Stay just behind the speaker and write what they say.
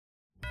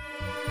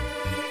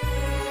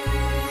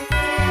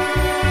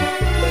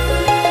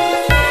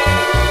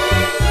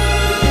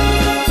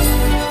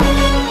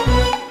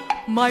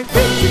My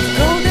princess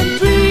golden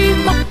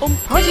dreamer on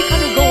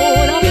magical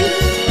golden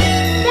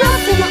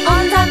blossom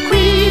on the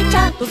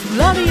creature those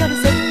glory and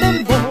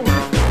Circletempo.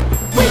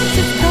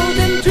 Princess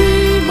golden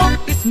dreamer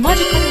is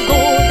magical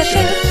golden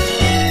shell.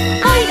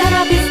 I got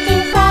a beast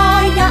in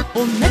fire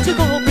on let's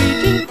go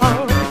breaking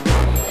her.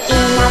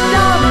 In a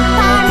blowing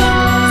party,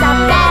 so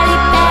very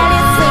very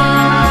sweet.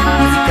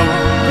 Musical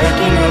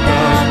breaking the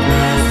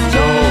darkness,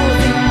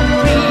 chosen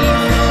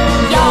breeze.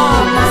 Your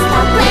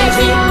master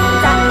crazy.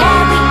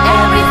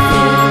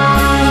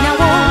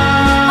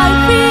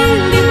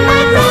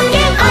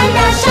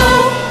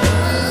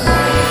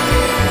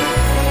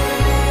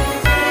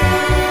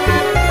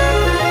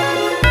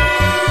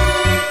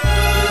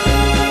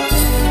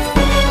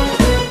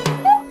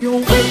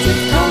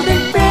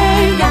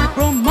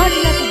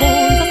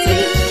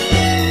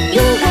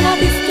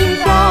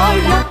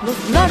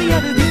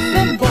 Gloria de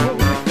December,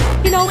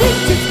 you know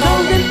it's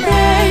golden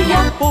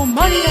prayer for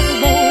Maria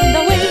to go.